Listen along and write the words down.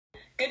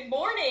Good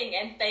morning,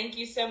 and thank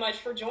you so much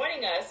for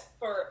joining us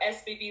for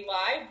SBB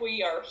Live.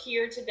 We are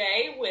here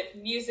today with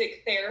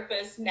music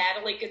therapist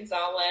Natalie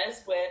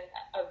Gonzalez with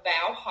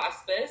Avow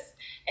Hospice.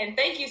 And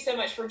thank you so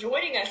much for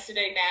joining us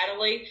today,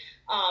 Natalie.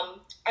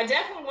 I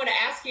definitely want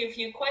to ask you a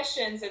few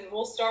questions, and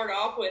we'll start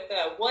off with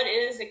what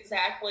is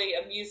exactly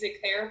a music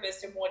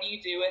therapist and what do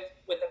you do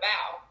with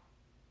Avow?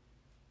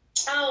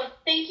 Oh,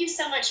 thank you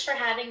so much for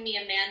having me,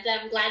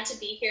 Amanda. I'm glad to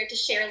be here to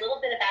share a little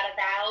bit about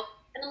Avow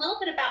and a little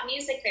bit about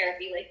music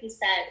therapy, like you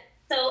said.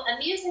 So a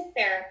music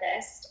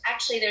therapist,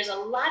 actually there's a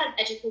lot of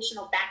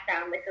educational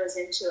background that goes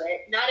into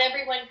it. Not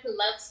everyone who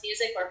loves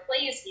music or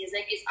plays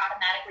music is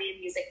automatically a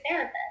music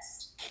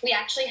therapist. We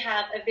actually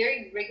have a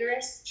very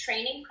rigorous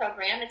training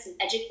program. It's an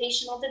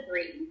educational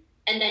degree.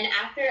 And then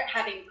after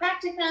having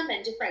practicum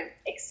and different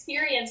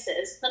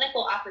experiences,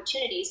 clinical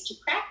opportunities to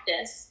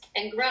practice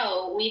and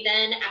grow, we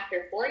then,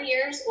 after 4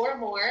 years or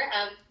more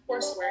of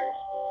coursework,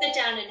 sit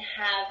down and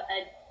have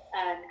an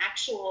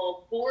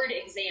actual board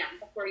exam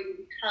before you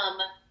become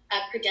a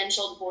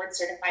credentialed board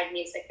certified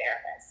music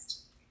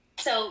therapist.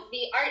 So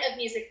the art of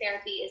music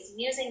therapy is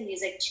using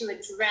music to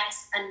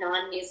address a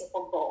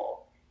non-musical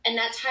goal. And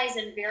that ties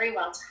in very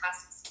well to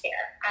hospice care.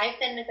 I've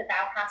been with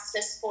Avow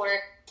Hospice for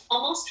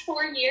almost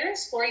 4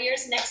 years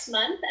next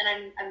month,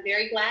 and I'm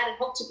very glad and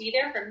hope to be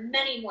there for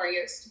many more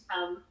years to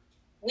come.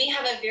 We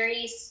have a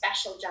very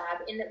special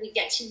job in that we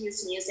get to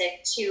use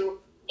music to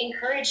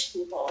encourage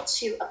people,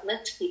 to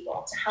uplift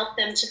people, to help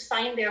them to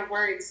find their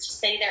words, to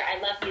say their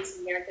I love yous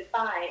and their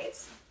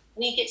goodbyes.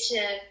 We get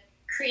to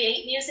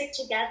create music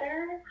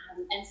together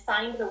and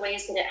find the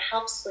ways that it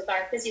helps with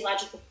our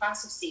physiological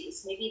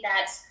processes. Maybe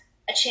that's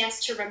a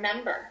chance to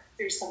remember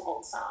through some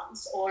old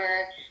songs, or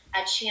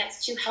a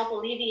chance to help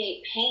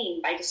alleviate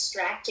pain by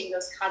distracting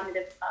those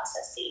cognitive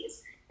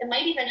processes. It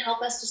might even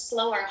help us to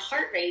slow our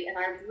heart rate and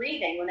our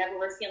breathing whenever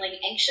we're feeling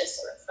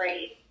anxious or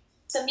afraid.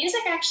 So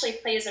music actually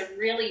plays a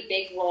really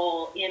big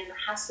role in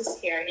hospice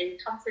care, in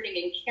comforting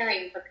and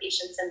caring for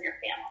patients and their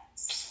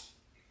families.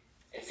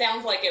 It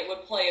sounds like it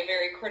would play a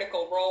very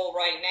critical role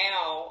right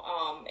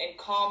now in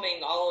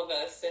calming all of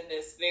us in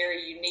this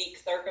very unique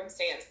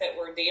circumstance that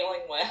we're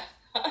dealing with.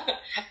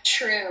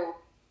 True.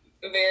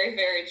 Very,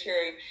 very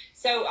true.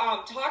 So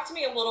talk to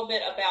me a little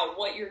bit about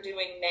what you're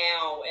doing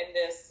now in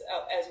this,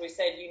 as we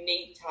said,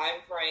 unique time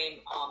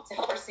frame to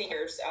help our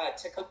seniors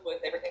to cope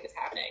with everything that's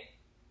happening.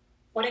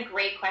 What a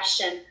great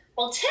question.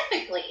 Well,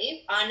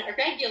 typically on a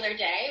regular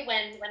day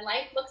when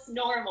life looks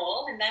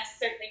normal, and that's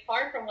certainly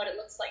far from what it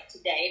looks like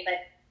today, but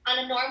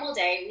on a normal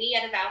day, we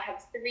at Avow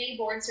have 3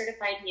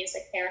 board-certified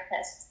music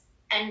therapists,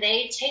 and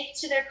they take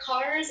to their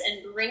cars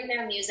and bring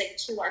their music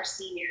to our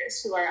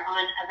seniors who are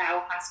on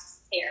Avow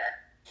Hospice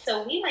care.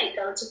 So we might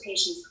go to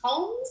patients'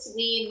 homes.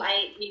 You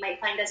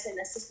might find us in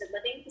assisted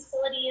living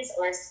facilities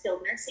or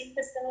skilled nursing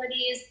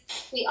facilities.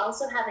 We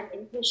also have an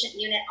inpatient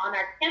unit on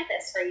our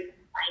campus where you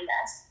can find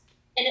us.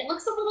 And it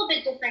looks a little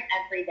bit different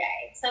every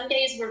day. Some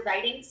days we're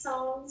writing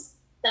songs.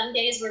 Some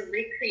days we're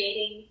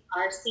recreating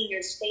our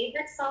seniors'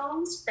 favorite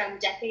songs from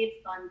decades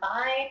gone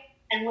by.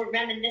 And we're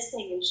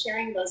reminiscing and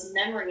sharing those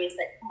memories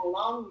that come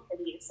along with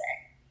the music.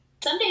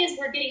 Some days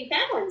we're getting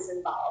families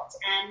involved,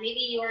 and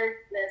maybe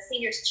the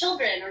seniors'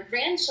 children or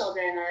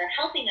grandchildren are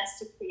helping us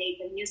to create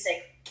the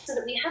music so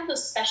that we have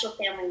those special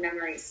family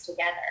memories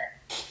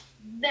together.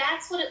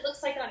 That's what it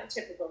looks like on a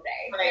typical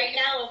day. Right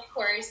now, of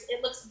course,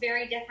 it looks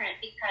very different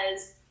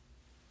because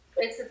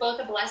it's both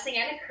a blessing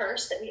and a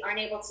curse that we aren't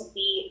able to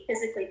be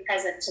physically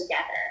present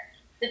together.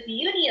 The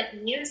beauty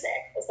of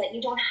music is that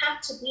you don't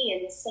have to be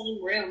in the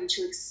same room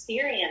to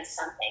experience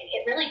something.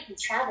 It really can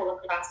travel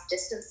across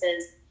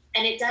distances,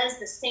 and it does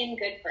the same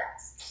good for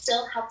us.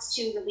 Still helps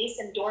to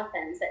release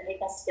endorphins that make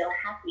us feel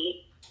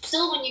happy.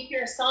 Still, when you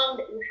hear a song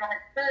that you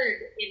haven't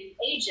heard in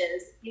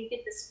ages, you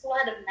get this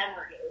flood of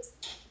memories.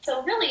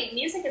 So really,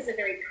 music is a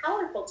very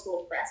powerful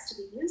tool for us to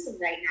be using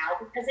right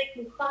now because it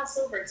can cross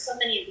over so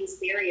many of these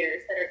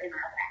barriers that are in our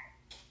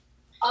way.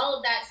 All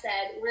of that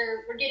said,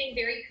 we're getting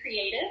very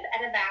creative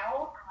at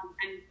Avow.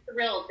 I'm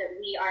thrilled that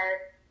we are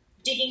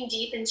digging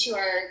deep into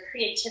our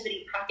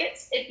creativity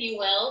pockets, if you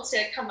will,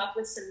 to come up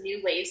with some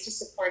new ways to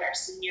support our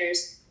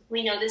seniors.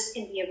 We know this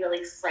can be a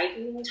really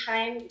frightening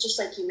time, just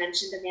like you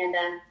mentioned,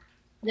 Amanda.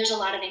 There's a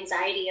lot of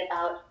anxiety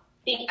about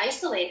being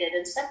isolated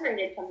and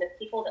separated from the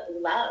people that we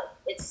love.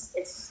 It's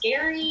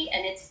scary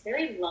and it's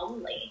very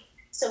lonely.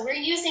 So we're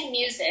using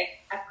music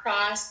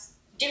across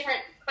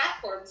different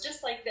platforms,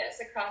 just like this,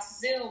 across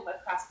Zoom,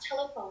 across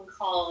telephone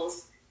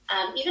calls,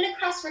 even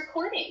across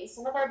recordings.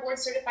 Some of our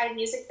board-certified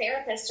music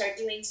therapists are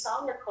doing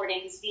song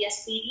recordings via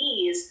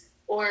CDs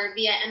or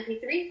via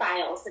MP3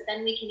 files that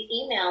then we can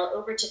email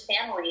over to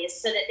families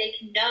so that they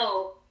can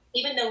know,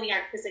 even though we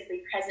aren't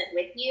physically present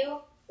with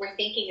you, we're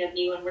thinking of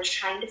you and we're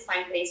trying to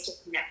find ways to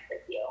connect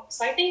with you.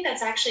 So I think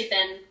that's actually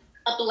been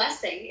a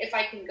blessing, if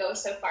I can go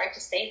so far to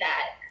say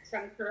that,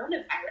 from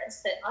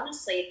coronavirus, that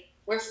honestly,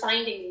 we're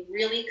finding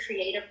really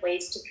creative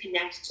ways to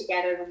connect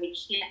together when we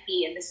can't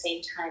be in the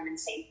same time and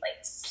same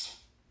place.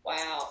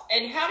 Wow.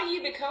 And how do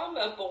you become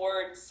a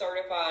board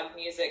certified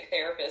music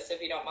therapist, if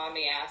you don't mind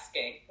me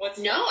asking?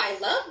 No, I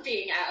love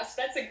being asked.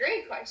 That's a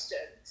great question.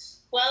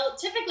 Well,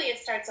 typically it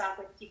starts off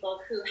with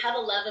people who have a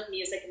love of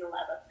music and a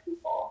love of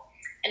people.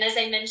 And as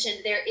I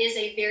mentioned, there is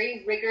a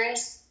very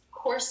rigorous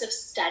course of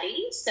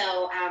study.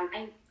 So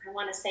I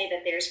want to say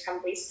that there's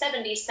probably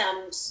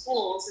 70-some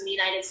schools in the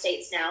United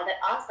States now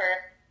that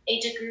offer a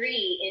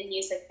degree in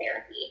music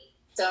therapy.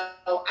 So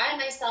I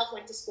myself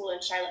went to school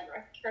in Charlotte,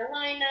 North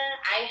Carolina.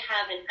 I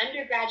have an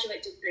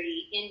undergraduate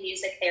degree in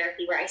music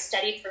therapy where I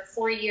studied for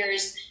 4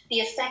 years the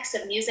effects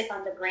of music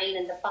on the brain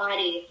and the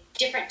body,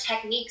 different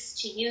techniques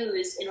to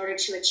use in order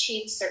to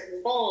achieve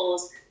certain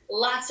goals,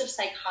 lots of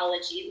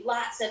psychology,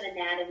 lots of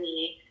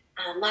anatomy,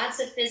 lots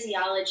of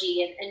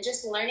physiology, and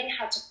just learning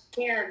how to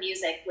pair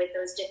music with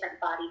those different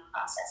body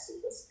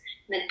processes.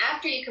 And then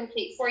after you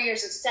complete 4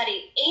 years of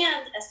study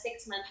and a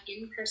 6-month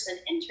in-person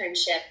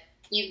internship,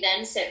 you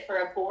then sit for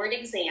a board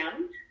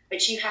exam,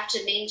 which you have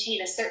to maintain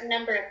a certain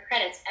number of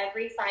credits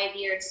every 5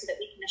 years so that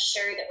we can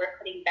assure that we're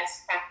putting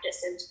best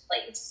practice into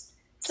place.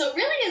 So it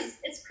really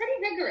is, it's pretty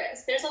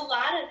rigorous. There's a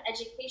lot of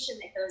education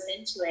that goes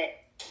into it,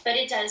 but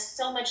it does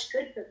so much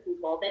good for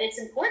people that it's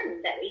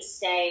important that we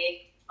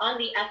stay on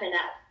the up and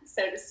up,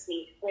 so to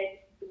speak, with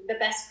the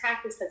best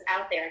practice that's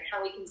out there and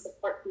how we can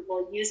support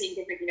people using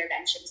different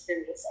interventions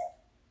through music.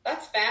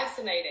 That's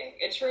fascinating.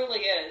 It truly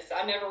is.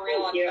 I never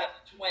realized that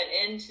went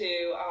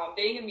into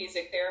being a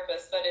music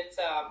therapist, but it's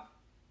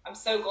I'm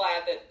so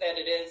glad that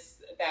it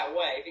is that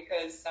way,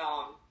 because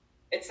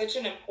it's such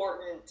an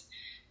important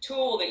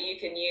tool that you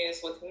can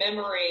use with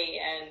memory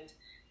and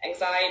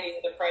anxiety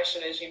and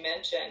depression, as you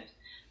mentioned.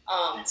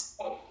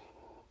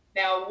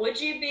 Now, would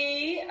you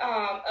be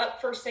up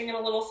for singing a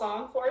little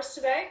song for us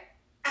today?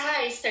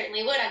 I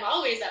certainly would. I'm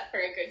always up for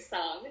a good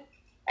song.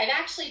 I've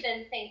actually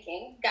been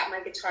thinking, got my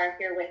guitar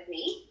here with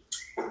me.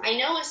 I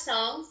know a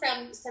song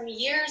from some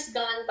years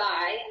gone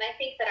by, and I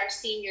think that our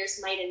seniors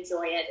might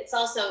enjoy it. It's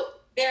also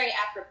very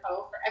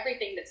apropos for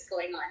everything that's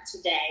going on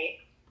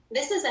today.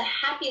 This is a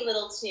happy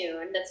little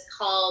tune that's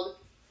called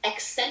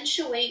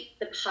Accentuate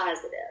the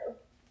Positive.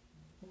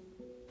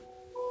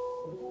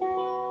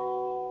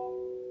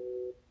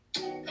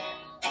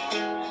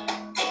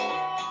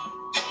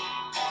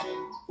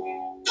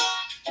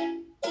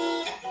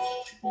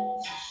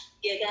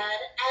 You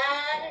gotta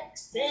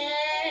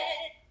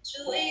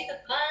accentuate the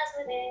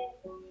positive,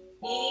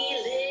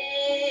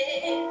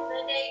 eliminate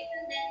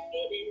the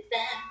negative,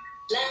 and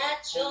let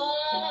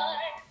joy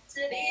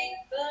to be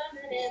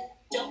affirmative.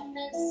 Don't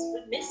mess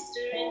with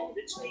Mr. In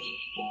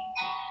Between.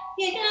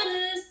 You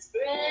gotta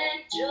spread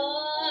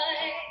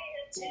joy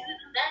to the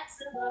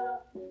maximum,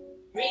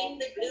 bring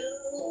the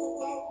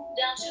gloom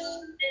down to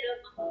the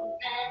minimum,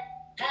 and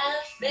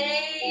have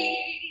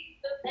faith.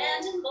 The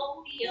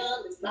pandemonium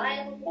is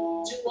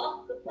liable to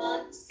walk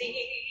upon the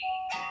sea.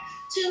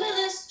 To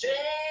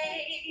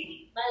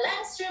illustrate my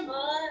last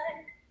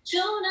remark,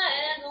 Jonah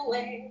and the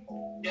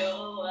whale,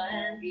 Noah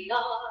and the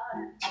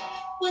ark.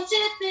 What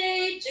did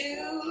they do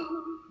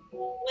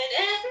when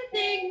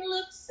everything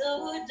looked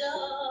so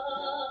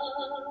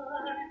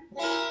dark?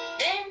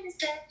 Then they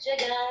said you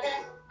gotta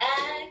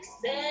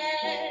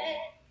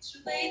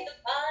accentuate the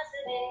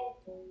positive,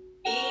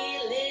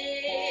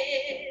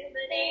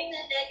 eliminate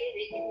the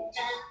negative,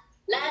 and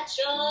let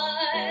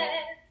joy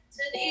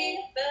to the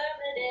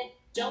affirmative.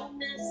 Don't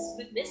mess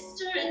with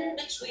Mr. In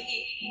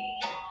Between.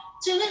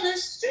 To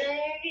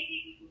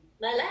illustrate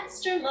my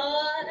last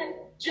remark,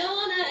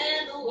 Jonah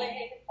and the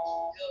whale,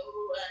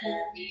 Noah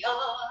and the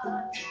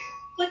ark.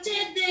 What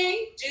did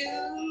they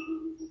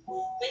do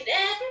when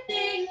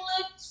everything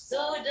looked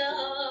so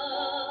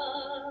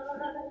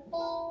dark?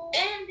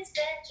 And they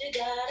said you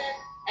gotta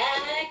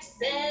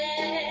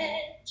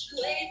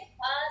accentuate the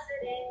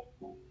positive,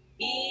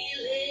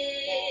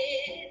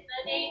 eliminate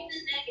the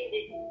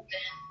negative, and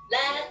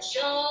let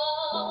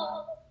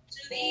joy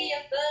to the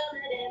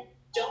affirmative.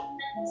 Don't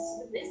mess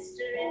with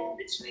Mr. In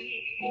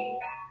Between.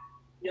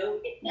 No,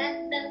 you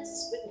can't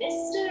mess with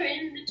Mr.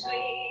 In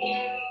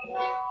Between.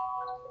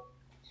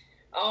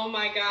 Oh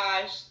my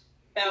gosh,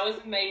 that was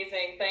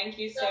amazing. Thank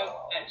you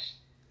so much.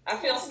 I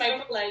feel It's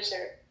my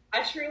pleasure.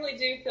 I truly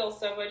do feel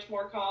so much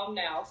more calm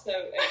now.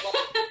 So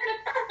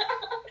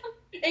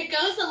it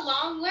goes a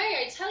long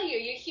way, I tell you.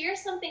 You hear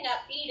something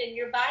upbeat and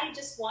your body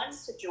just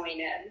wants to join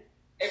in.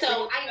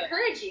 So I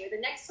encourage you, the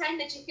next time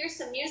that you hear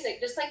some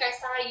music, just like I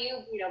saw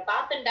you,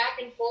 bopping back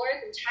and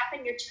forth and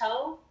tapping your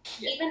toe,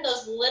 even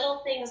those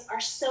little things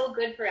are so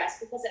good for us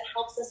because it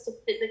helps us to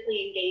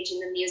physically engage in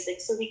the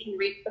music so we can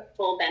reap the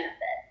full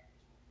benefit.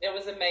 It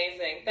was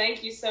amazing.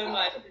 Thank you so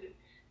much.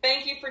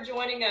 Thank you for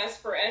joining us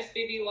for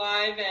SBB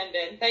Live, and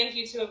thank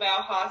you to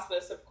Avow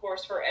Hospice, of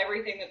course, for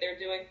everything that they're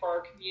doing for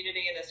our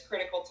community in this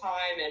critical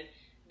time and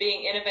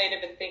being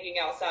innovative and thinking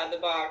outside the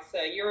box.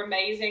 You're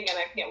amazing, and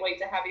I can't wait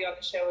to have you on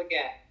the show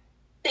again.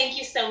 Thank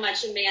you so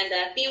much,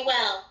 Amanda. Be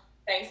well.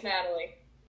 Thanks, Natalie.